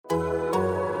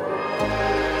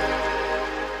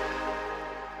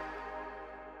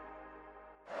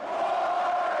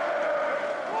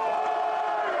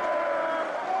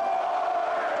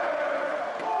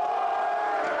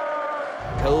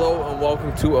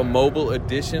welcome to a mobile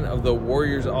edition of the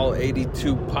Warriors All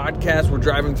 82 podcast. We're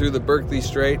driving through the Berkeley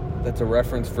Strait. That's a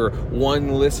reference for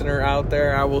one listener out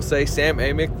there, I will say. Sam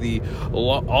Amick, the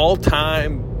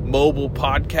all-time mobile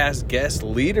podcast guest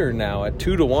leader now at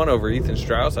 2-1 over Ethan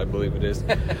Strauss, I believe it is.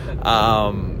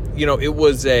 It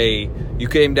was you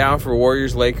came down for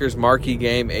Warriors-Lakers marquee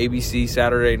game, ABC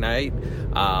Saturday night.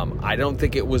 I don't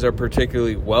think it was a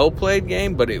particularly well-played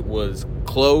game, but it was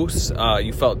close.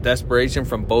 You felt desperation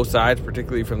from both sides,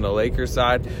 particularly from the Lakers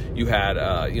side. You had,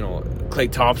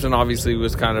 Klay Thompson obviously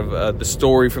was kind of the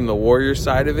story from the Warriors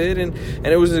side of it, and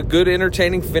it was a good,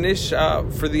 entertaining finish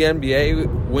for the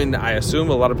NBA when I assume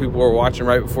a lot of people were watching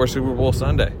right before Super Bowl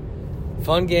Sunday.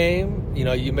 Fun game.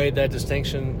 You made that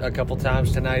distinction a couple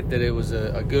times tonight that it was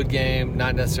a good game,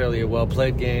 not necessarily a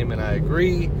well-played game, and I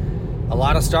agree. A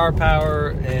lot of star power,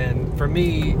 and for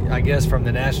me, I guess from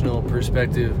the national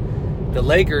perspective, the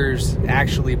Lakers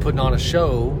actually putting on a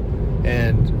show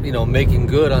and, making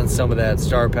good on some of that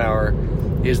star power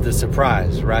is the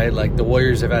surprise, right? Like, the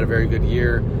Warriors have had a very good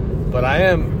year, but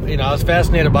I was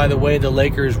fascinated by the way the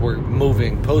Lakers were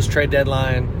moving post-trade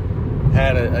deadline,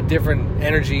 had a different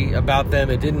energy about them.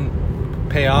 It didn't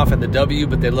pay off in the W,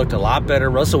 but they looked a lot better.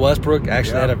 Russell Westbrook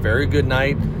actually had a very good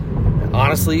night.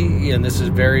 Honestly, and this is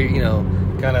very,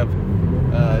 kind of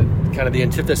the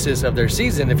antithesis of their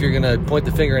season. If you're going to point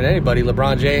the finger at anybody,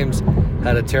 LeBron James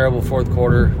had a terrible fourth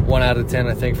quarter, 1 out of 10,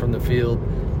 I think, from the field.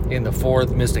 In the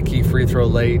fourth, missed a key free throw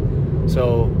late.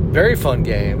 So, very fun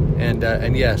game. And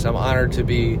yes, I'm honored to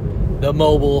be the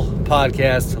mobile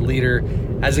podcast leader.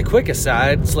 As a quick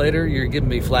aside, Slater, you're giving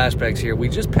me flashbacks here. We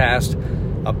just passed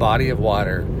a body of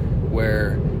water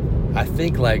where I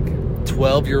think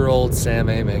 12-year-old Sam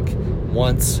Amick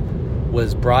once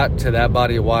was brought to that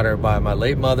body of water by my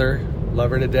late mother,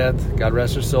 love her to death, God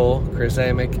rest her soul, Chris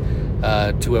Amick,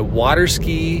 to a water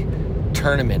ski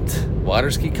tournament,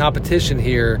 water ski competition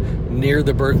here near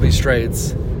the Berkeley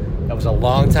Straits. That was a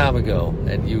long time ago,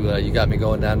 and you got me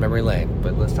going down memory lane.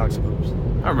 But let's talk some hoops.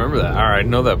 I remember that. All right, I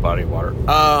know that body of water.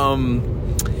 I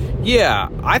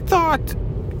thought,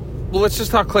 well, let's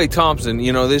just talk Klay Thompson.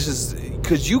 This is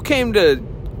because you came to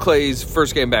Klay's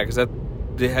first game back.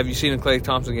 Have you seen a Klay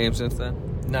Thompson game since then?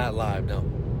 Not live, no.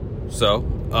 So,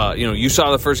 you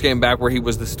saw the first game back where he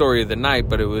was the story of the night,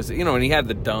 but it was, and he had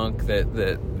the dunk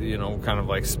that kind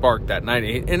of sparked that night.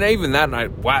 And even that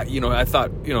night, wow, I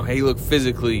thought, he looked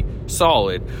physically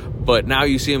solid. But now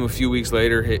you see him a few weeks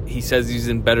later, he says he's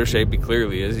in better shape. He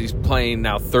clearly is. He's playing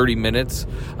now 30 minutes,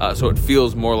 so it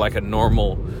feels more like a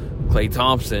normal Klay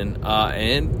Thompson.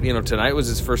 And tonight was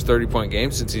his first 30-point game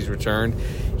since he's returned.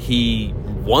 He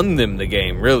won them the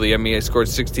game, really. I mean, he scored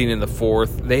 16 in the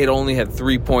fourth. They had only had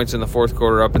 3 points in the fourth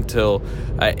quarter up until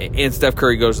and Steph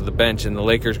Curry goes to the bench, and the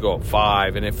Lakers go up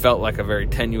 5, and it felt like a very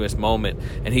tenuous moment,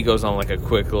 and he goes on a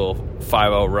quick little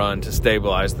 5-0 run to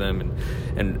stabilize them.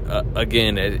 And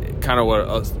again, kind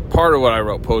of part of what I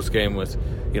wrote post-game was,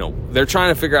 they're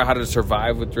trying to figure out how to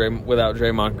survive without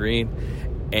Draymond Green.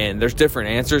 And there's different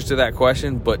answers to that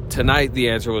question, but tonight the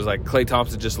answer was Klay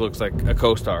Thompson just looks like a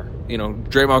co-star.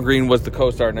 Draymond Green was the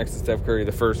co-star next to Steph Curry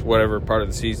the first whatever part of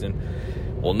the season.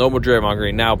 Well, no more Draymond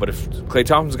Green now, but if Klay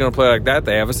Thompson's going to play like that,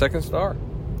 they have a second star.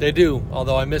 They do,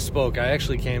 although I misspoke. I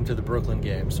actually came to the Brooklyn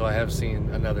game, so I have seen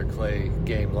another Klay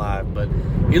game live, but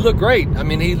he looked great. I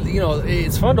mean,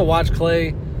 it's fun to watch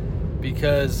Klay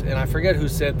because, and I forget who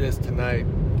said this tonight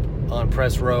on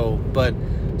Press Row, but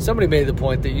somebody made the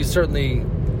point that you certainly,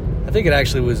 I think it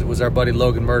actually was our buddy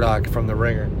Logan Murdoch from The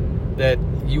Ringer, that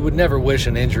you would never wish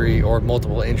an injury or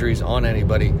multiple injuries on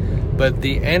anybody, but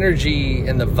the energy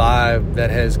and the vibe that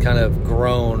has kind of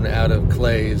grown out of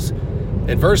Klay's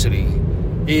adversity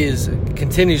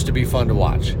continues to be fun to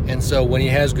watch. And so when he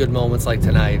has good moments like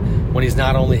tonight, when he's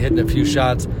not only hitting a few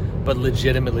shots, but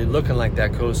legitimately looking like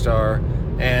that co-star,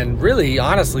 and really,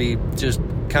 honestly, just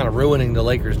kind of ruining the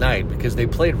Lakers' night because they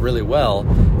played really well.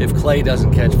 If Klay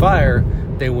doesn't catch fire,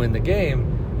 they win the game.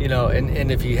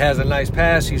 And if he has a nice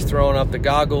pass, he's throwing up the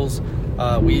goggles.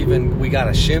 We got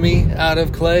a shimmy out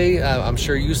of Klay. I'm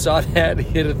sure you saw that. He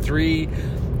hit a 3,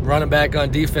 running back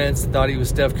on defense, thought he was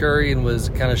Steph Curry and was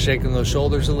kind of shaking those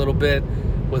shoulders a little bit,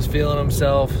 was feeling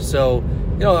himself. So,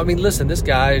 listen, this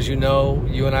guy, as you know,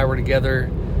 you and I were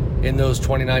together in those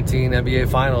 2019 NBA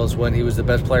Finals when he was the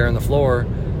best player on the floor,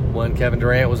 when Kevin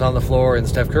Durant was on the floor and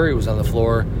Steph Curry was on the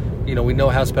floor. We know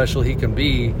how special he can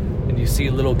be, and you see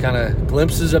little kind of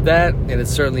glimpses of that, and it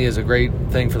certainly is a great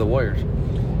thing for the Warriors.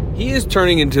 he is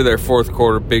turning into their fourth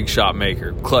quarter big shot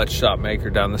maker, clutch shot maker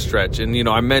down the stretch. And,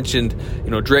 I mentioned,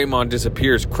 Draymond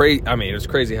disappears. It was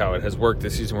crazy how it has worked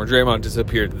this season where Draymond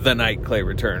disappeared the night Klay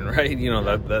returned, right?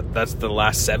 That's the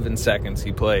last 7 seconds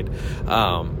he played.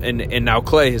 And now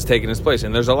Klay has taken his place.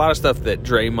 And there's a lot of stuff that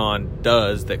Draymond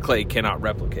does that Klay cannot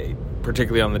replicate,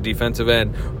 particularly on the defensive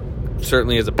end,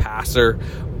 certainly as a passer.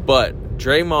 But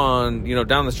Draymond,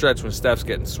 down the stretch when Steph's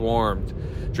getting swarmed,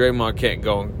 Draymond can't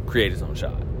go and create his own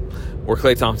shot, where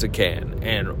Klay Thompson can.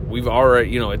 And we've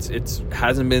already, it's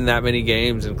hasn't been that many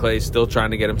games, and Klay's still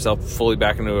trying to get himself fully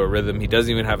back into a rhythm. He doesn't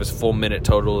even have his full minute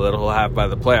total that he'll have by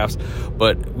the playoffs,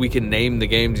 but we can name the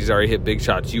games he's already hit big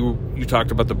shots. You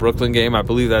talked about the Brooklyn game. I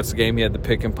believe that's the game he had the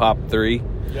pick and pop three.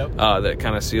 Yep. That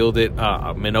kind of sealed it.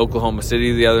 I'm in Oklahoma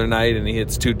City the other night, and he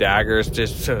hits 2 daggers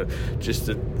just to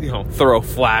throw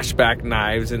flashback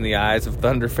knives in the eyes of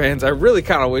Thunder fans. I really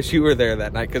kind of wish you were there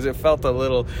that night, because it felt a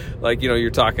little like you're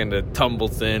talking to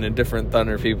Tumbleton and different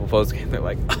Thunder people post game. They're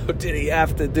like, oh, did he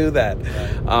have to do that?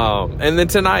 Right. And then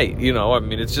tonight,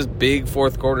 it's just big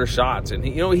fourth quarter shots, and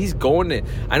he's going to.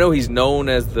 I know he's known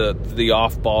as the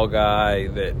off ball guy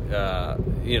that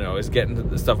is getting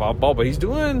the stuff off ball, but he's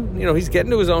doing he's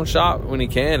getting to his own shot when he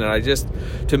can.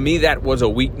 And to me, that was a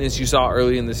weakness you saw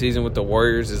early in the season with the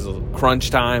Warriors, is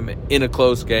crunch time in a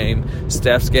close game.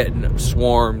 Steph's getting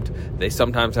swarmed. They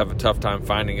sometimes have a tough time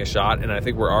finding a shot, and I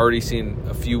think we're already seeing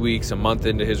a month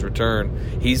into his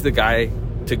return, he's the guy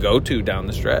to go to down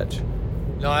the stretch.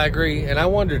 No, I agree. And I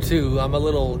wonder too, I'm a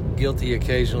little guilty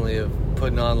occasionally of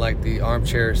putting on like the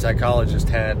armchair psychologist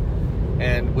hat,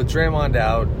 and with Draymond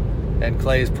out and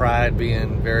Klay's pride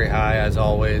being very high as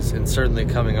always, and certainly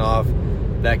coming off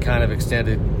that kind of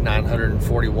extended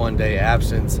 941-day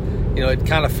absence, it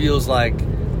kind of feels like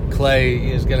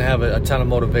Klay is going to have a ton of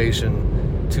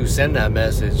motivation to send that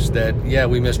message that, yeah,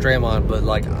 we miss Draymond, but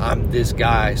like, I'm this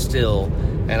guy still,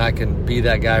 and I can be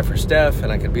that guy for Steph,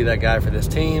 and I can be that guy for this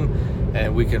team,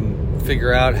 and we can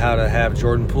figure out how to have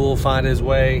Jordan Poole find his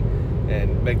way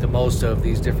and make the most of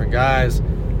these different guys.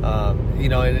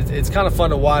 And it's kind of fun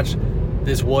to watch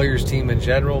this Warriors team in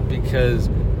general, because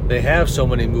they have so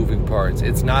many moving parts.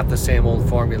 It's not the same old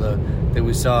formula that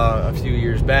we saw a few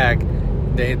years back.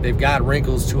 They've got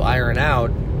wrinkles to iron out,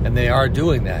 and they are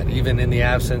doing that, even in the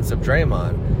absence of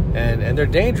Draymond. And they're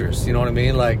dangerous, you know what I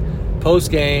mean? Like,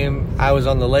 post-game, I was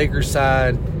on the Lakers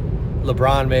side.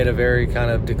 LeBron made a very kind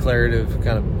of declarative,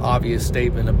 kind of obvious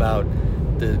statement about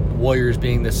the Warriors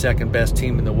being the second best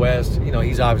team in the West.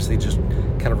 He's obviously just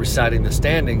kind of reciting the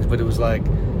standings, but it was like,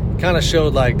 kind of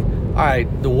showed like, all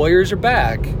right, the Warriors are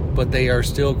back, but they are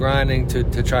still grinding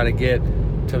to try to get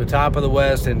to the top of the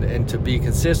West and to be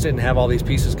consistent and have all these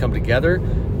pieces come together,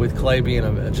 with Klay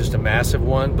being just a massive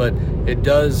one. But it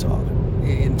does,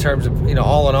 in terms of,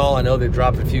 all in all, I know they've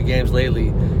dropped a few games lately.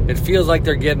 It feels like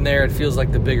they're getting there. It feels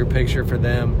like the bigger picture for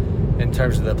them in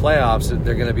terms of the playoffs,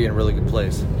 they're going to be in a really good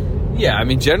place. Yeah,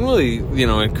 generally,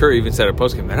 and Curry even said at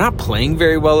postgame, they're not playing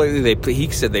very well lately. He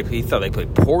said he thought they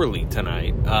played poorly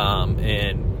tonight,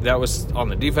 and that was on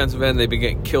the defensive end. They've been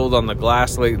getting killed on the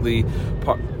glass lately.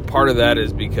 Part of that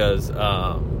is because,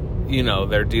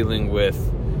 they're dealing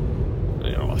with,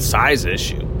 a size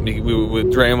issue.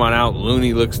 With Draymond out,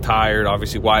 Looney looks tired.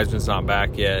 Obviously, Wiseman's not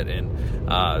back yet, and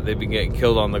they've been getting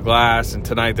killed on the glass, and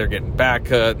tonight they're getting back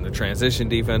cut, and the transition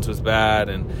defense was bad,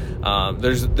 and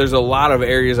there's a lot of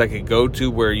areas I could go to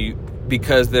where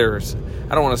because there's,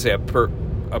 I don't want to say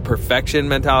a perfection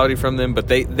mentality from them, but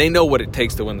they know what it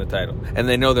takes to win the title, and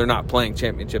they know they're not playing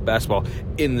championship basketball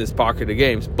in this pocket of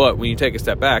games. But when you take a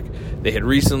step back, they had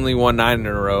recently won 9 in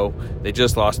a row. They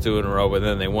just lost 2 in a row, but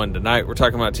then they won tonight. We're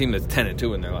talking about a team that's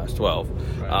 10-2 in their last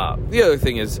 12. Right. The other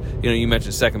thing is, you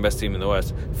mentioned second best team in the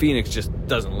West. Phoenix just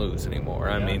doesn't lose anymore.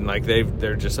 Yeah.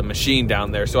 They're just a machine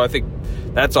down there. So I think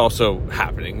that's also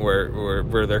happening where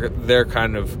they're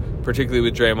kind of, particularly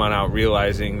with Draymond out,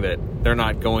 realizing that they're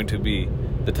not going to be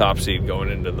the top seed going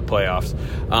into the playoffs.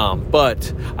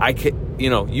 But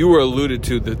you were alluded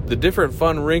to the different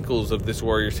fun wrinkles of this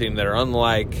Warriors team that are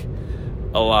unlike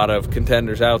a lot of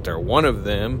contenders out there. One of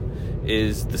them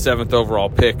is the 7th overall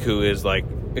pick, who is like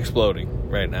exploding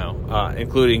right now,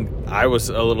 including, I was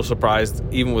a little surprised,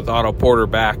 even with Otto Porter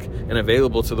back and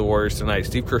available to the Warriors tonight,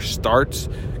 Steve Kerr starts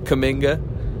Kuminga.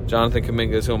 Jonathan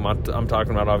Kuminga is who I'm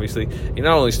talking about, obviously. He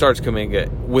not only starts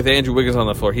Kuminga, with Andrew Wiggins on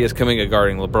the floor, he has Kuminga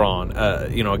guarding LeBron.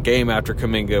 A game after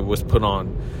Kuminga was put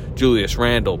on Julius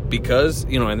Randle, because,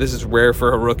 and this is rare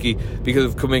for a rookie, because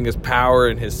of Kuminga's power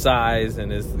and his size and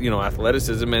his,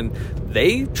 athleticism, and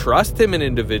they trust him in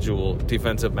individual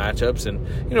defensive matchups. And,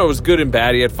 it was good and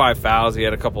bad. He had 5 fouls. He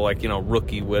had a couple,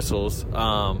 rookie whistles.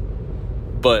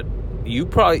 But you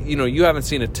probably, you haven't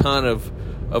seen a ton of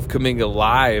Kuminga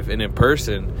live and in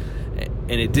person,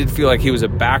 and it did feel like he was a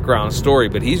background story,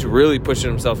 but he's really pushing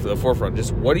himself to the forefront.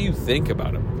 Just what do you think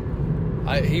about him?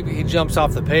 He jumps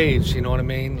off the page, you know what I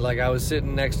mean? Like, I was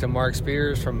sitting next to Mark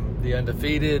Spears from The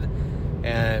Undefeated,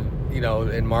 and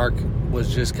and Mark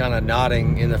was just kind of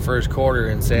nodding in the first quarter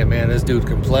and saying, man, this dude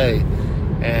can play.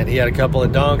 And he had a couple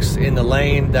of dunks in the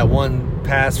lane. That one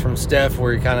pass from Steph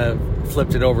where he kind of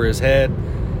flipped it over his head.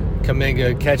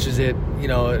 Kuminga catches it,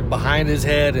 behind his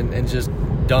head and just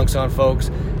dunks on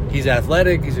folks. He's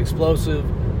athletic. He's explosive.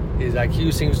 His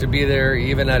IQ seems to be there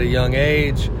even at a young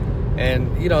age.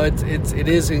 And, it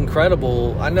is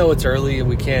incredible. I know it's early and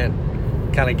we can't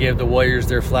kind of give the Warriors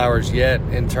their flowers yet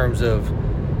in terms of,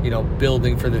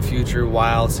 building for the future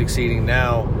while succeeding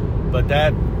now. But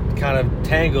that kind of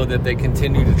tango that they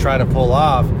continue to try to pull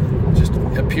off just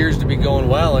appears to be going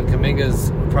well, and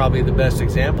Kuminga's probably the best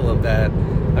example of that.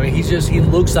 I mean, he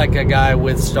looks like a guy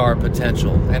with star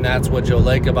potential, and that's what Joe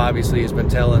Lacob obviously has been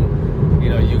telling,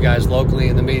 you guys locally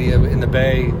in the media in the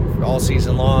Bay all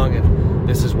season long, and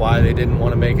this is why they didn't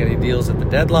want to make any deals at the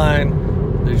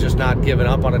deadline. They're just not giving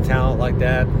up on a talent like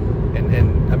that.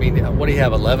 And I mean, what do you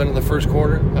have, 11 in the first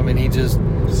quarter? I mean, he just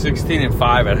 16 and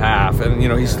 5 at half, and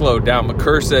he slowed down.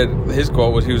 McCurr said his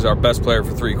quote was he was our best player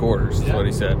for 3 quarters. Is what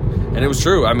he said, and it was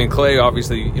true. I mean, Clay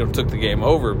obviously took the game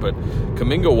over, but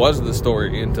Kuminga was the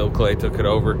story until Clay took it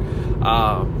over.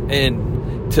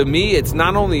 And to me, it's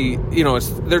not only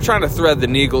they're trying to thread the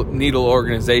needle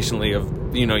organizationally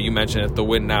of you mentioned it, the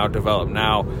win now, develop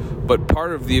now. But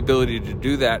part of the ability to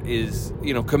do that is,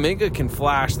 Kuminga can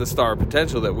flash the star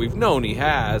potential that we've known he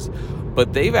has,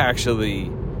 but they've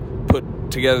actually put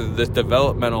together this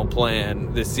developmental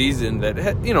plan this season that,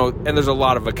 and there's a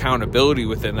lot of accountability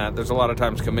within that. There's a lot of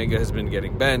times Kuminga has been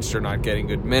getting benched or not getting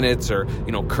good minutes, or,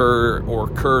 Kerr or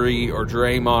Curry or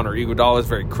Draymond or Iguodala is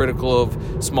very critical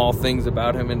of small things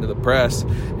about him into the press.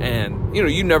 And,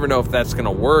 you never know if that's going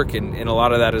to work, and a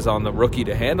lot of that is on the rookie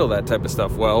to handle that type of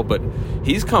stuff well. But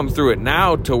he's come through it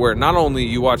now to where not only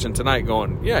you watching tonight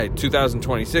going,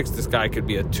 2026, this guy could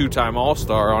be a 2-time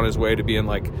All-Star on his way to being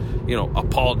like, a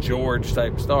Paul George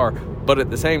type star. But at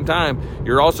the same time,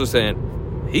 you're also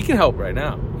saying he can help right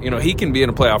now. He can be in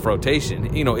a playoff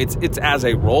rotation. It's as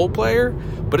a role player,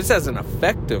 but it's as an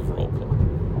effective role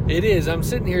player. It is. I'm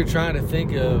sitting here trying to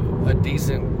think of a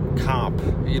decent comp,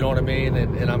 you know what I mean?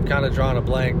 And I'm kind of drawing a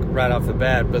blank right off the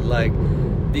bat, but like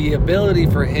the ability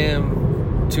for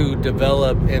him to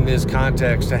develop in this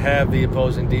context, to have the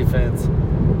opposing defense,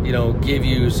 give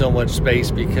you so much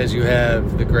space because you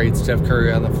have the great Steph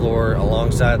Curry on the floor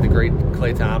alongside the great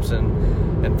Klay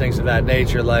Thompson and things of that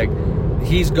nature. Like,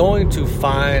 he's going to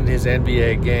find his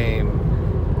NBA game,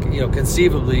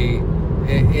 conceivably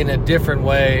in a different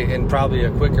way and probably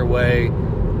a quicker way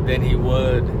than he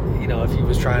would, if he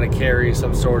was trying to carry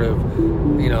some sort of,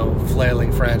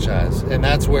 flailing franchise. And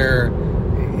that's where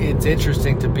it's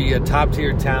interesting to be a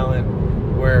top-tier talent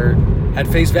where, at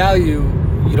face value,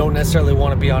 you don't necessarily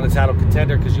want to be on a title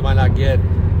contender because you might not get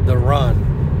the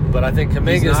run. But I think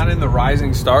Kuminga's not in the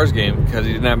Rising Stars game because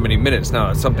he didn't have many minutes. Now,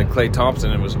 that's something Klay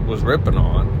Thompson was ripping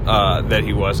on, that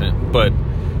he wasn't. But,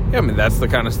 that's the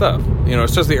kind of stuff.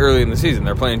 Especially early in the season.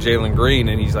 They're playing Jalen Green,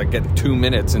 and he's, like, getting 2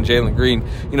 minutes. And Jalen Green,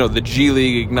 the G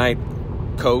League Ignite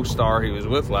co-star he was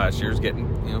with last year is getting,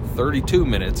 32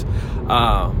 minutes.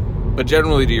 But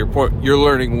generally, to your point, you're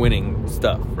learning winning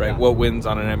stuff, right? Yeah. What wins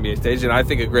on an NBA stage. And I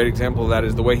think a great example of that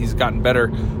is the way he's gotten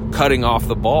better cutting off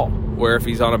the ball, where if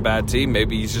he's on a bad team,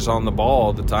 maybe he's just on the ball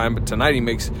all the time. But tonight he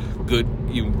makes good,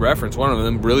 you reference one of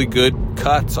them, really good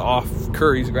cuts off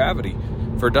Curry's gravity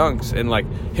for dunks. And, like,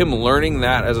 him learning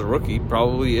that as a rookie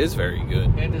probably is very good.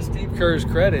 And to Steve Kerr's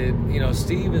credit,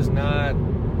 Steve is not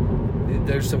 –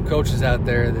 there's some coaches out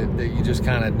there that you just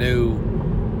kind of knew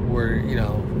were,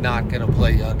 not going to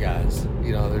play young guys.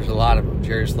 There's a lot of them.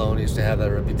 Jerry Sloan used to have that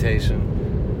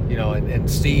reputation, and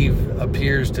Steve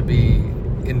appears to be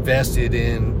invested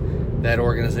in that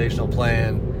organizational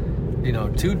plan,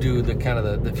 to do the kind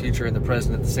of the future and the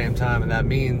present at the same time. And that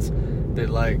means that,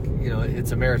 like,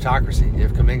 it's a meritocracy.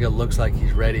 If Kuminga looks like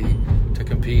he's ready to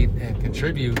compete and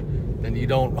contribute, then you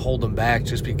don't hold him back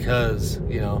just because,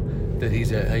 that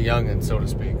he's a youngin', so to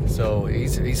speak. So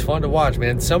he's fun to watch,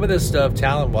 man. Some of this stuff,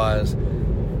 talent-wise,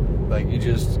 like, you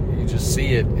just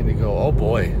see it and you go, oh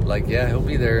boy, like, yeah, he'll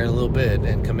be there in a little bit.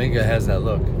 And Kuminga has that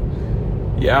look.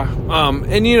 Yeah,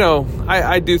 and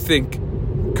I do think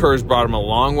Kerr's brought him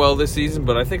along well this season,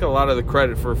 but I think a lot of the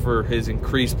credit for his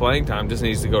increased playing time just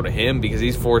needs to go to him because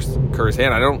he's forced Kerr's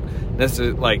hand. I don't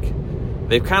necessarily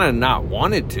they've kind of not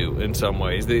wanted to in some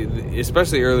ways.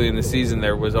 Especially early in the season,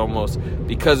 there was almost,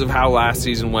 because of how last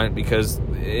season went, because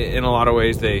in a lot of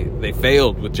ways they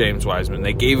failed with James Wiseman.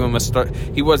 They gave him a start.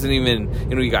 He wasn't even,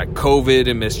 he got COVID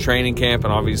and missed training camp,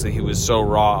 and obviously he was so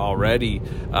raw already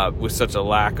with such a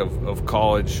lack of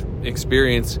college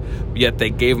experience, yet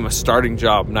they gave him a starting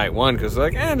job night one because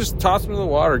they're like, just toss him in the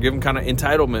water, give him kind of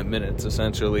entitlement minutes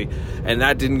essentially, and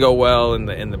that didn't go well, and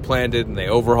the plan did, and they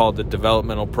overhauled the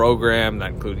developmental program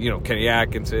that included Kenny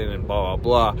Atkinson and blah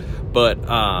blah blah, but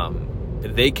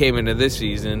they came into this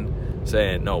season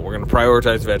saying, no, we're going to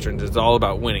prioritize veterans. It's all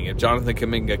about winning. If Jonathan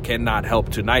Kuminga cannot help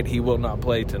tonight, he will not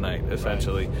play tonight,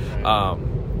 essentially. Right.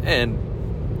 And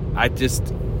I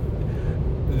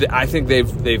think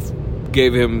they've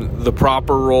gave him the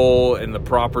proper role and the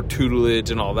proper tutelage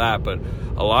and all that, but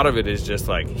a lot of it is just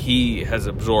like he has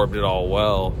absorbed it all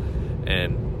well.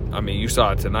 And I mean, you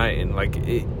saw it tonight, and like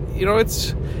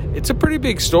it's a pretty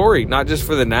big story, not just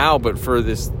for the now, but for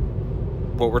this,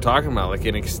 what we're talking about, like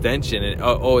an extension. And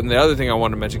and the other thing I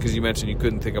wanted to mention, because you mentioned you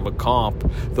couldn't think of a comp,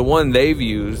 the one they've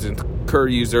used and Kerr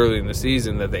used early in the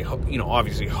season that they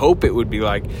obviously hope it would be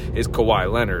like, is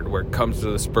Kawhi Leonard, where it comes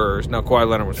to the Spurs. Now Kawhi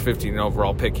Leonard was 15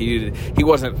 overall pick. He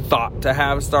wasn't thought to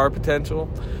have star potential,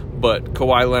 but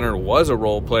Kawhi Leonard was a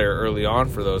role player early on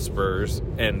for those Spurs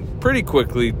and pretty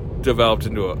quickly developed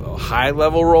into a high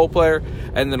level role player,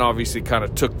 and then obviously kind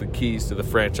of took the keys to the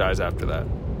franchise after that.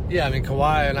 Yeah, I mean,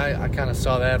 Kawhi, and I kind of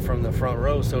saw that from the front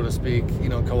row, so to speak.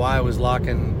 Kawhi was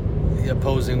locking the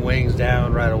opposing wings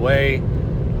down right away,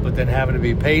 but then having to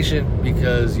be patient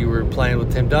because you were playing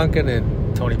with Tim Duncan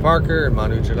and Tony Parker and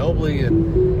Manu Ginobili,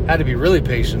 and had to be really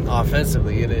patient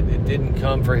offensively, and it didn't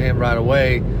come for him right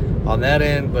away on that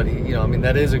end, but,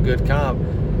 that is a good comp.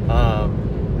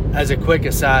 As a quick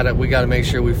aside, we got to make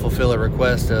sure we fulfill a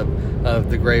request of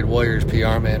the great Warriors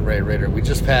PR man, Ray Ritter. We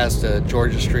just passed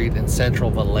Georgia Street in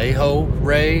Central Vallejo,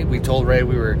 Ray. We told Ray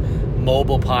we were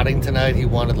mobile potting tonight. He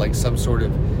wanted like some sort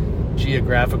of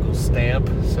geographical stamp.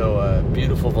 So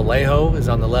beautiful Vallejo is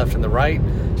on the left and the right,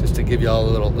 just to give you all a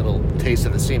little taste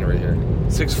of the scenery here.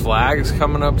 Six Flags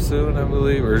coming up soon, I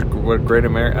believe, or what, Great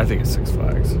America? I think it's Six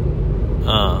Flags.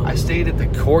 I stayed at the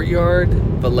Courtyard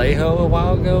Vallejo a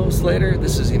while ago, Slater.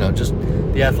 This is, just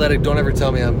the Athletic. Don't ever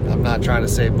tell me I'm not trying to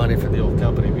save money for the old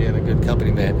company, being a good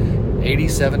company man.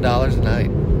 $87 a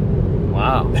night.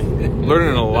 Wow.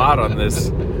 Learning a lot on this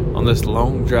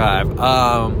long drive.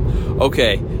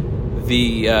 Okay.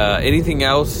 The anything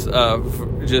else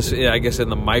I guess in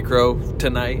the micro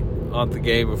tonight on the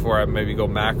game before I maybe go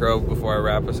macro before I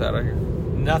wrap us out of here?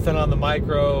 Nothing on the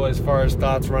micro as far as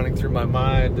thoughts running through my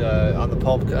mind. On the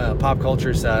pop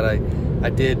culture side,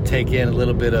 I did take in a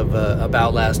little bit of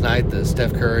about last night, the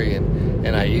Steph Curry and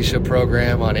Aisha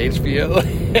program on HBO.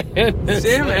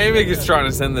 Sam Amick is trying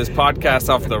to send this podcast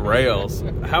off the rails.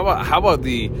 How about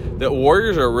the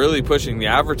Warriors are really pushing the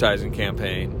advertising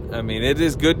campaign? I mean, it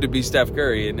is good to be Steph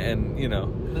Curry, and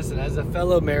Listen, as a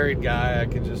fellow married guy, I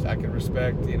can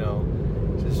respect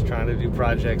just trying to do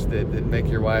projects that make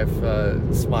your wife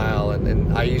smile,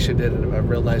 and Aisha did a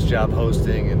real nice job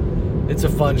hosting, and it's a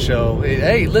fun show.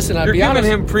 Hey, listen, You're giving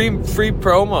him free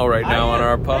promo right now on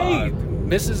our pod. Hey,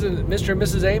 Mr. and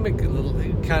Mrs. Amick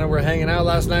kind of were hanging out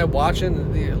last night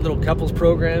watching the little couples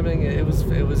programming. It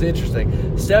was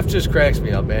interesting. Steph just cracks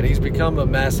me up, man. He's become a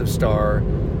massive star,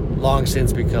 long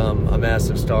since become a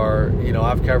massive star.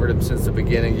 I've covered him since the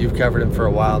beginning. You've covered him for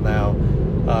a while now.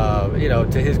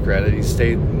 To his credit, he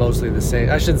stayed mostly the same.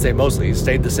 I shouldn't say mostly. He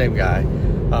stayed the same guy.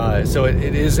 So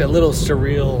it is a little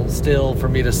surreal still for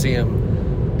me to see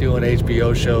him doing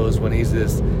HBO shows when he's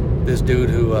this dude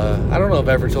who, I don't know if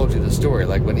I ever told you the story.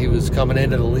 Like when he was coming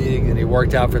into the league and he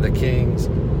worked out for the Kings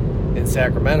in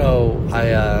Sacramento,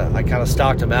 I kind of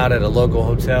stalked him out at a local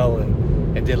hotel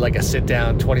and did like a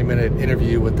sit-down 20-minute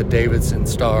interview with the Davidson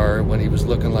star when he was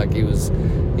looking like he was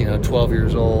 12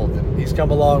 years old. And he's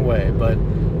come a long way. But,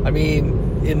 I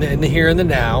mean, in the here and the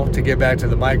now, to get back to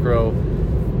the micro,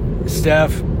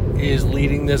 Steph is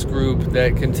leading this group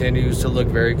that continues to look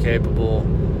very capable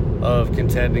of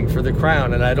contending for the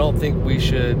crown. And I don't think we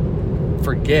should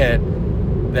forget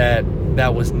that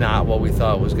that was not what we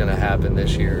thought was going to happen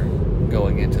this year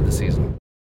going into the season.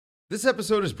 This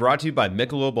episode is brought to you by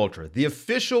Michelob Ultra, the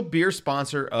official beer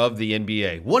sponsor of the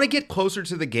NBA. Want to get closer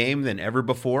to the game than ever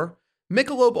before?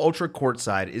 Michelob Ultra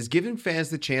Courtside is giving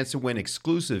fans the chance to win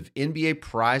exclusive NBA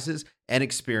prizes and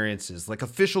experiences like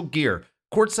official gear,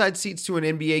 courtside seats to an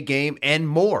NBA game, and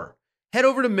more. Head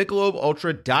over to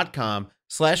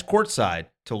MichelobUltra.com/courtside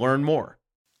to learn more.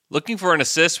 Looking for an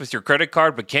assist with your credit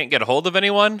card but can't get a hold of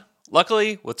anyone?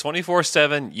 Luckily, with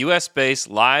 24/7 US-based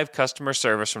live customer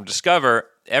service from Discover,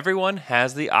 everyone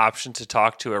has the option to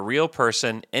talk to a real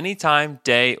person anytime,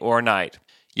 day or night.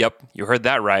 Yep, you heard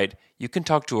that right. You can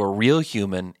talk to a real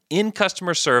human in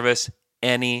customer service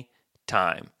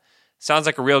anytime. Sounds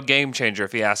like a real game changer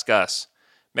if you ask us.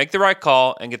 Make the right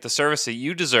call and get the service that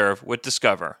you deserve with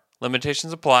Discover.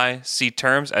 Limitations apply. See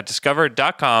terms at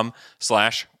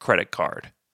discover.com/creditcard.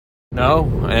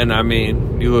 No, and I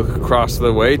mean, you look across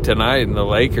the way tonight, and the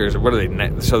Lakers, what are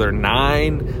they? So they're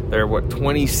 9. They're,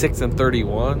 26 and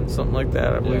 31, something like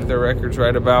that. I believe their record's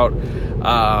right about.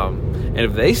 And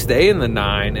if they stay in the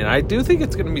 9, and I do think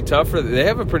it's going to be tough for them. They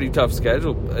have a pretty tough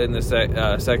schedule in the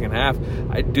second half.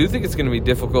 I do think it's going to be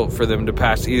difficult for them to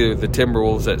pass either the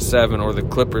Timberwolves at 7 or the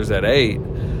Clippers at 8,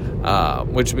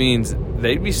 which means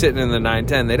they'd be sitting in the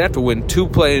 9-10. They'd have to win 2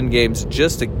 play-in games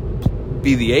just to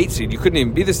be the 8 seed. You couldn't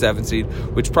even be the 7 seed,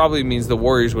 which probably means the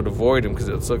Warriors would avoid them because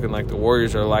it's looking like the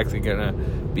Warriors are likely going to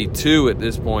be 2 at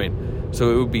this point. So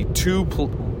it would be 2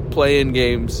 play-in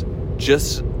games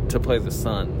just to play the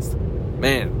Suns.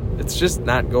 Man, it's just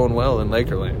not going well in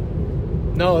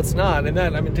Lakerland. No, it's not. And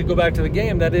that, I mean, to go back to the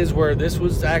game, that is where this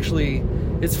was actually.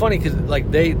 It's funny because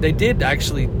like they did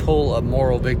actually pull a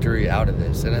moral victory out of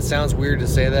this, and it sounds weird to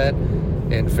say that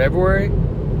in February.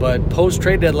 But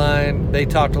post-trade deadline, they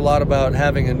talked a lot about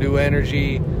having a new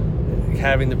energy,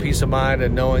 having the peace of mind,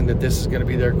 and knowing that this is going to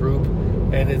be their group.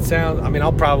 And it sounds, I mean,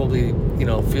 I'll probably,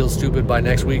 feel stupid by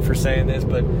next week for saying this,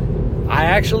 but I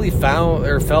actually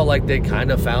felt like they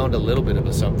kind of found a little bit of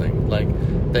a something. Like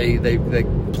they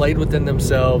played within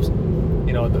themselves.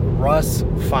 Russ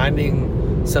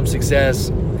finding some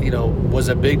success, was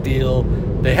a big deal.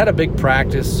 They had a big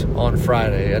practice on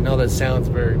Friday. I know that sounds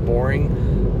very boring,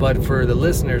 but for the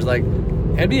listeners, like,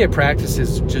 NBA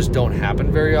practices just don't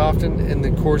happen very often in the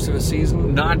course of a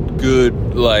season. Not good,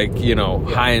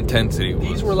 high intensity ones.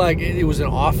 These were it was an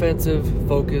offensive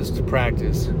focused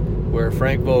practice where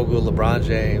Frank Vogel, LeBron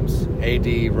James,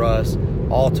 AD, Russ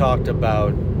all talked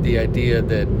about the idea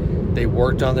that they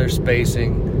worked on their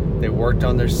spacing, they worked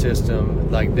on their system,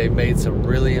 they made some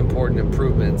really important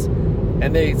improvements,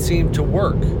 and they seemed to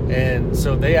work. And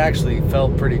so they actually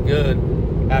felt pretty good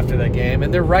after that game.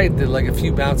 And they're right that a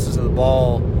few bounces of the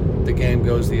ball, the game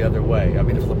goes the other way. I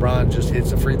mean, if LeBron just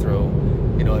hits a free throw,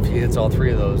 if he hits all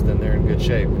 3 of those, then they're in good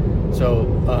shape. So,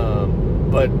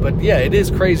 but yeah, it is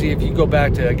crazy if you go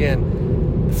back to,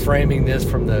 again, framing this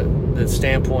from the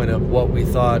standpoint of what we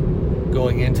thought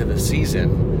going into the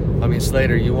season. I mean,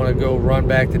 Slater, you want to go run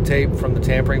back the tape from the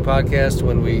Tampering podcast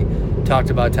when we talked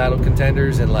about title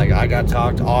contenders and I got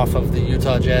talked off of the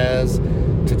Utah Jazz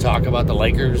to talk about the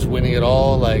Lakers winning it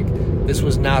all? This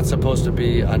was not supposed to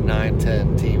be a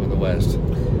 9-10 team in the West.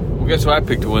 Well, guess who I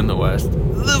picked to win the West?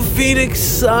 The Phoenix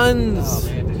Suns. Oh,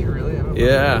 man, did you really? I don't know.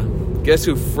 Yeah. Guess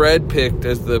who Fred picked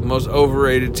as the most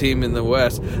overrated team in the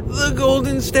West? The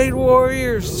Golden State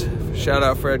Warriors. Shout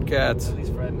out Fred Katz. At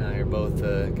least Fred and I are both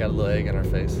got a little egg on our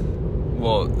face.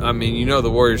 Well, I mean, the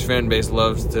Warriors fan base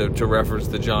loves to reference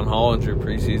the John Hollinger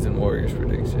preseason Warriors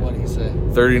prediction. What did he say?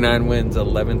 39 wins,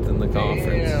 11th in the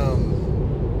conference. Damn.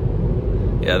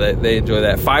 Yeah, they enjoy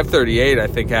that. 538, I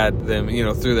think, had them,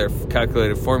 through their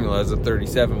calculated formula as a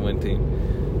 37-win team.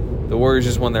 The Warriors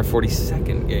just won their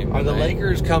 42nd game. Are the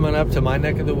Lakers coming up to my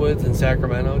neck of the woods in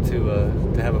Sacramento to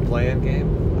have a play-in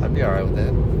game? I'd be all right with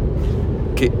that.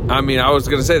 I mean, I was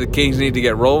going to say the Kings need to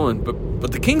get rolling, but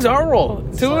the Kings are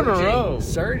rolling. 2 in a row.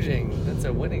 Surging. That's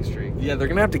a winning streak. Yeah, they're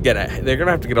gonna have to get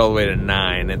all the way to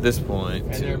 9 at this point.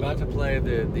 And they're about to play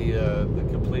the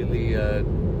completely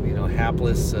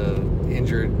hapless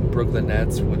injured Brooklyn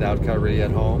Nets without Kyrie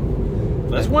at home.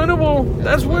 That's winnable.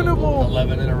 That's winnable.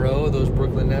 11 in a row those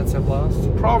Brooklyn Nets have lost. The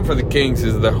problem for the Kings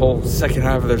is the whole second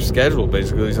half of their schedule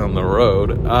basically is on the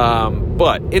road.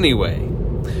 But anyway,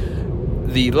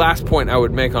 the last point I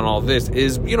would make on all this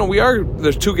is,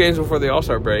 there's 2 games before the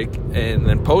All-Star break, and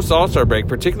then post-All-Star break,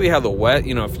 particularly how the West,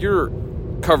 if you're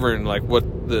covering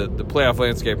what the playoff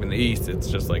landscape in the East, it's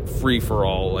just free for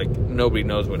all. Nobody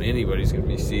knows when anybody's going to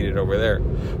be seated over there.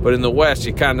 But in the West,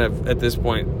 you kind of at this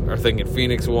point are thinking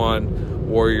Phoenix 1,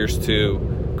 Warriors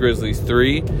 2, Grizzlies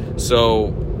 3.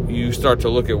 So you start to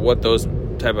look at what those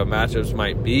type of matchups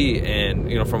might be,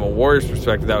 and from a Warriors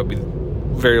perspective, that would be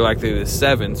very likely the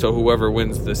 7. So whoever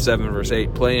wins the 7 versus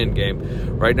 8 play-in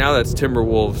game. Right now, that's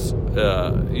Timberwolves,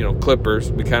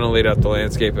 Clippers. We kind of laid out the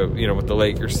landscape of with the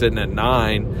Lakers sitting at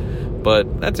 9,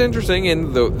 but that's interesting.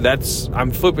 And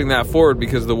I'm flipping that forward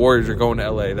because the Warriors are going to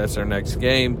LA. That's their next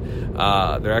game.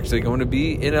 They're actually going to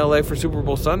be in LA for Super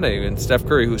Bowl Sunday, and Steph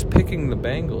Curry, who's picking the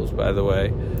Bengals, by the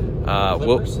way,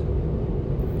 Clippers?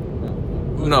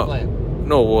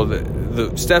 No. Well,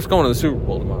 Steph's going to the Super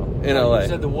Bowl tomorrow in LA. You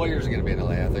said the Warriors are going to be in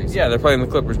LA. I thought you said They're playing the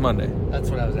Clippers Monday. That's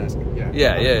what I was asking. Yeah.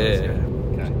 Yeah. Okay.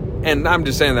 And I'm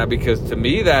just saying that because to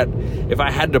me, that if I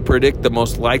had to predict the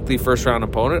most likely first round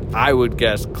opponent, I would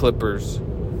guess Clippers.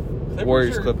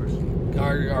 Warriors, Clippers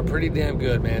are pretty damn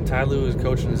good, man. Ty Lue is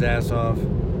coaching his ass off.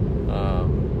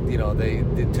 They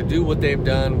to do what they've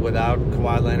done without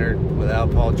Kawhi Leonard,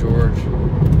 without Paul George,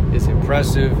 is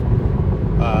impressive.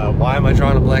 Why am I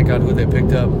drawing a blank on who they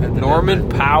picked up? At the Norman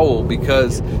Powell,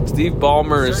 because Steve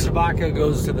Ballmer is. Serge Ibaka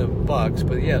goes to the Bucks,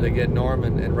 but yeah, they get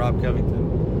Norman and Rob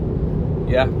Covington.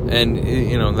 Yeah,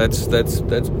 and that's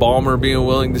Ballmer being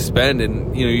willing to spend,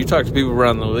 and you talk to people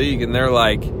around the league, and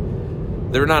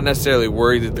they're not necessarily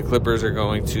worried that the Clippers are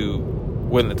going to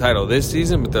win the title this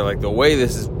season, but they're like, the way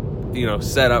this is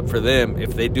set up for them,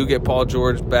 if they do get Paul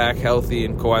George back healthy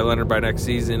and Kawhi Leonard by next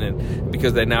season, and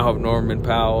because they now have Norman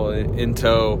Powell in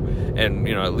tow, and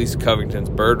at least Covington's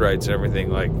bird rights and everything,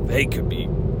 like they could be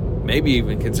maybe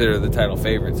even consider the title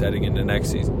favorites heading into next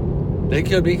season. They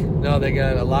could be. No, they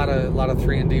got a lot of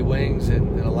 3-and-D wings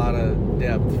and a lot of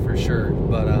depth for sure.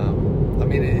 But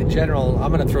in general,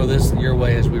 I'm going to throw this your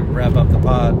way as we wrap up the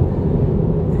pod.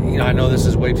 I know this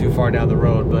is way too far down the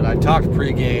road, but I talked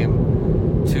pregame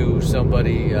to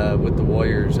somebody with the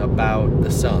Warriors about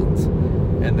the Suns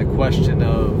and the question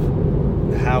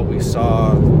of how we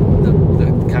saw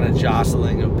the kind of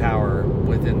jostling of power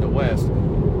within the West.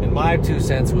 And my 2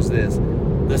 cents was this: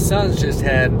 the Suns just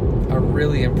had a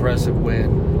really impressive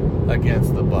win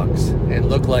against the Bucks and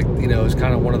looked like it was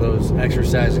kind of one of those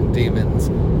exercising demons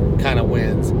kind of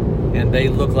wins, and they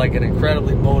look like an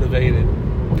incredibly motivated,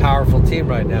 powerful team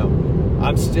right now.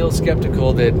 I'm still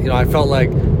skeptical that I felt like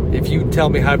if you tell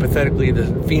me hypothetically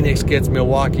the Phoenix gets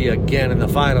Milwaukee again in the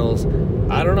finals,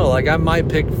 I don't know, like I might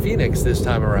pick Phoenix this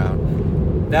time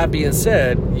around. That being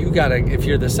said, if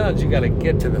you're the Suns, you gotta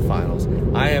get to the finals.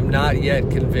 I am not yet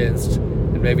convinced,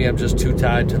 and maybe I'm just too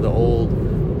tied to the old,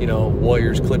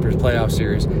 Warriors Clippers playoff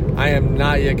series. I am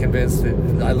not yet convinced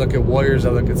that I look at Warriors,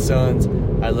 I look at Suns,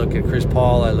 I look at Chris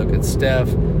Paul, I look at Steph,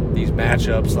 these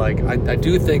matchups. Like I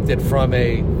do think that from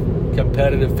a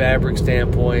competitive fabric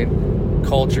standpoint,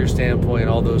 culture standpoint,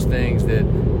 all those things that,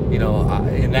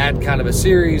 in that kind of a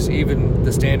series, even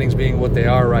the standings being what they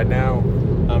are right now,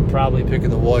 I'm probably picking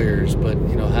the Warriors. But,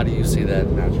 how do you see that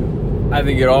matchup? I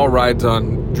think it all rides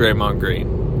on Draymond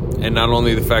Green. And not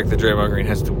only the fact that Draymond Green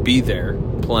has to be there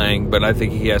playing, but I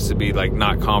think he has to be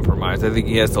not compromised. I think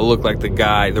he has to look like the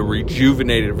guy, the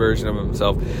rejuvenated version of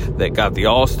himself that got the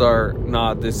All-Star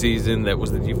nod this season, that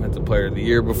was the Defensive Player of the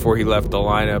Year before he left the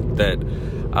lineup, that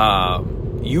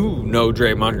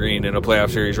Draymond Green in a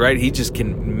playoff series, right? He just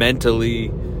can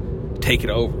mentally take it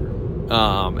over.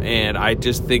 And I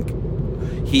just think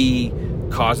he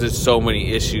causes so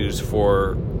many issues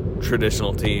for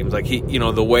traditional teams. Like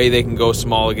the way they can go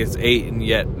small against 8 and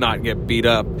yet not get beat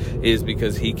up is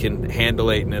because he can handle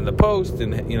Ayton in the post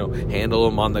and handle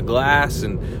him on the glass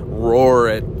and roar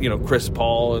at Chris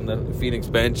Paul and the Phoenix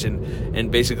bench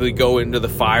and basically go into the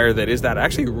fire that is that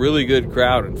actually really good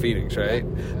crowd in Phoenix, right?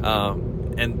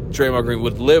 And Draymond Green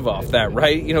would live off that,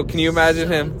 right? Can you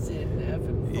imagine him?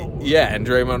 Yeah, and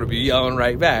Draymond would be yelling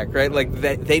right back, right? Like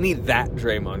they need that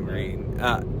Draymond Green.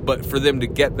 But for them to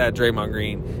get that Draymond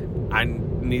Green, I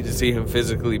need to see him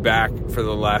physically back for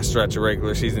the last stretch of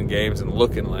regular season games and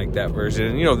looking like that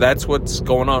version. And that's what's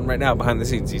going on right now behind the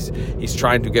scenes. He's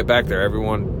trying to get back there.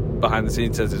 Everyone behind the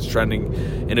scenes says it's trending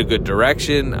in a good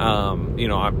direction. I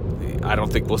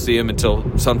don't think we'll see him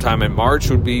until sometime in March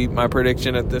would be my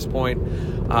prediction at this point.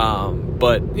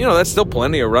 But that's still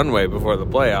plenty of runway before the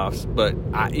playoffs. But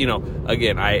I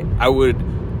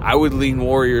would lean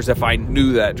Warriors if I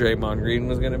knew that Draymond Green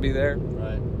was going to be there.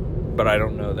 Right. But I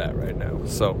don't know that right now.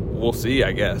 So we'll see,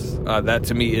 I guess. That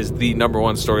to me is the number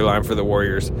one storyline for the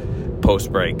Warriors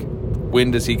post break.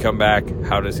 When does he come back?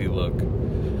 How does he look?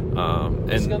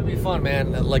 It's going to be fun,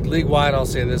 man. Like league-wide, I'll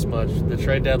say this much. The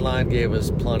trade deadline gave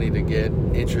us plenty to get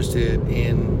interested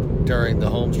in during the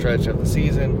home stretch of the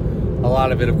season. A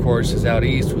lot of it, of course, is out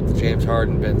east with the James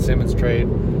Harden-Ben Simmons trade.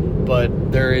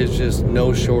 But there is just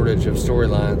no shortage of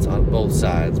storylines on both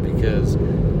sides because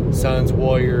Suns,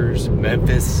 Warriors,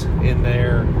 Memphis in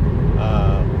there. Who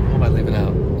am I leaving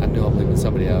out? I knew I'm leaving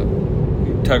somebody out.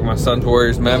 You talking about Suns,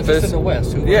 Warriors, Memphis? Just in the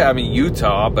West.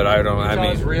 Utah, but I don't.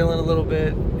 Utah's reeling a little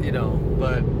bit,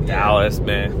 but yeah. Dallas,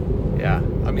 man. Yeah,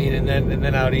 and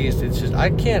then out east, it's just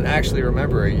I can't actually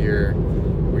remember a year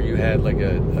where you had like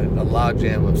a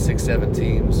logjam of 6-7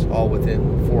 teams all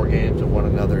within 4 games of one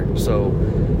another. So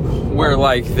where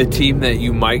the team that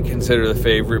you might consider the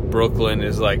favorite, Brooklyn,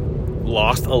 is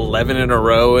lost 11 in a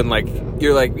row, and like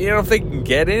you're like, you know, if they can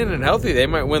get in and healthy, they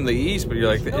might win the East. But you're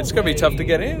like, it's gonna be tough to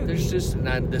get in. There's just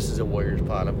not. This is a Warriors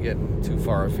pod. I'm getting too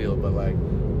far afield, but like,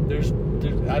 there's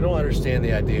I don't understand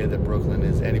the idea that Brooklyn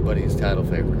is anybody's title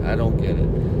favorite. I don't get it.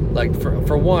 Like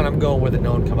for one, I'm going with a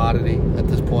known commodity at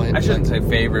this point. I shouldn't say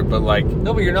favorite, but like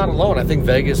no, but you're not alone. I think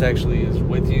Vegas actually is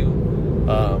with you.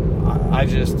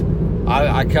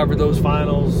 I covered those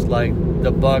finals. Like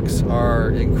the Bucks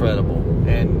are incredible,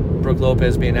 and Brook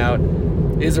Lopez being out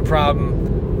is a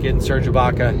problem. Getting Serge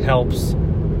Ibaka helps,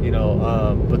 you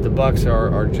know. But the Bucks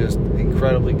are just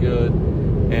incredibly good,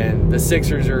 and the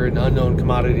Sixers are an unknown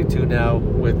commodity too now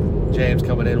with James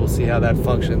coming in. We'll see how that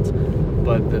functions.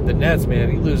 But the Nets,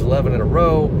 man, you lose 11 in a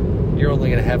row. You're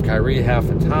only going to have Kyrie half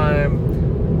the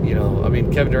time. You know, I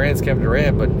mean, Kevin Durant's Kevin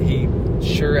Durant, but he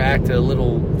sure acted a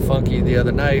little funky the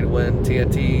other night when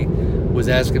TNT was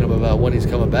asking him about when he's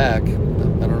coming back. I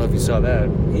don't know if you saw that.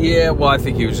 Yeah, well, I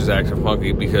think he was just acting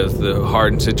funky because the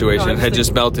Harden situation had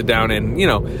just melted down. And, you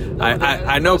know,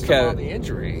 I know Kevin. The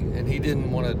injury, and he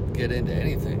didn't want to get into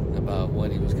anything about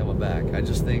when he was coming back. I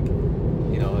just think,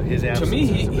 you know, his absence to me,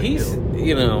 is a big he's, deal.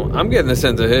 you know, I'm getting the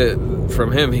sense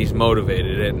from him, he's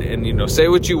motivated. And, you know, say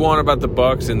what you want about the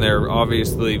Bucks and their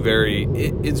obviously very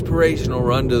inspirational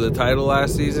run to the title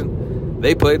last season.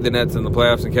 They played the Nets in the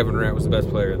playoffs, and Kevin Durant was the best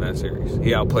player in that series.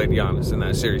 He outplayed Giannis in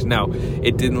that series. Now,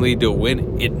 it didn't lead to a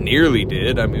win. It nearly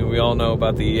did. I mean, we all know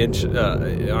about the inch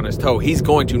on his toe. He's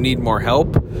going to need more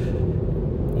help.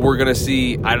 We're going to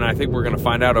see, and I think we're going to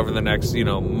find out over the next, you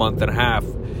know, month and a half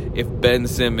if Ben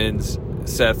Simmons,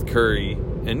 Seth Curry,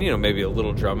 and, you know, maybe a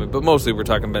little Drummond, but mostly we're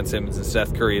talking Ben Simmons and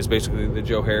Seth Curry is basically the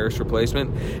Joe Harris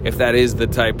replacement. If that is the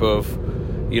type of,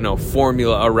 you know,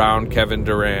 formula around Kevin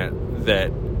Durant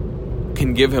that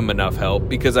can give him enough help,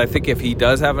 because I think if he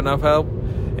does have enough help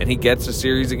and he gets a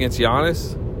series against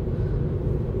Giannis,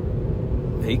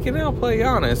 he can outplay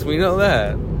Giannis. We know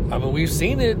that. I mean, we've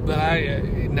seen it, but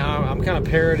now I'm kind of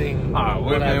parroting.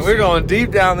 We're going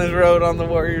deep down this road on the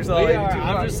Warriors.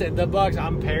 I'm just saying the Bucks.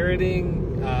 I'm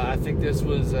parroting. I think this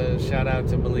was a shout out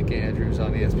to Malika Andrews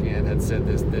on ESPN had said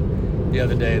this that the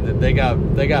other day that they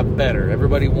got better.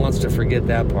 Everybody wants to forget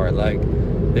that part. Like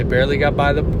they barely got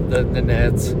by the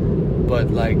Nets,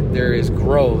 but like there is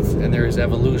growth and there is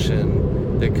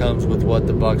evolution that comes with what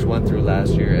the Bucks went through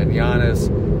last year. And Giannis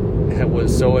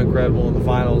was so incredible in the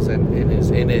finals and is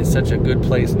in such a good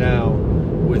place now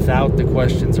without the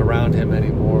questions around him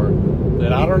anymore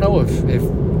that I don't know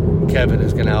if Kevin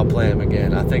is going to outplay him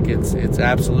again. I think it's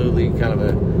absolutely kind of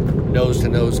a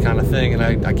nose-to-nose kind of thing,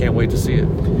 and I can't wait to see it.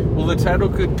 Well, the title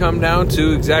could come down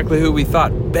to exactly who we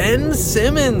thought. Ben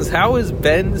Simmons. How is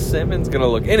Ben Simmons going to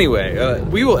look? Anyway,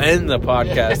 we will end the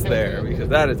podcast there because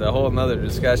that is a whole nother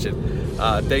discussion.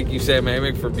 Thank you, Sam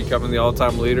Amick, for becoming the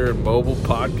all-time leader in mobile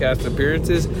podcast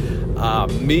appearances.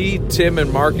 Me, Tim,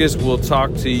 and Marcus will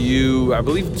talk to you, I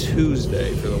believe,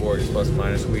 Tuesday for the Warriors Plus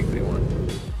Minus Weekly one.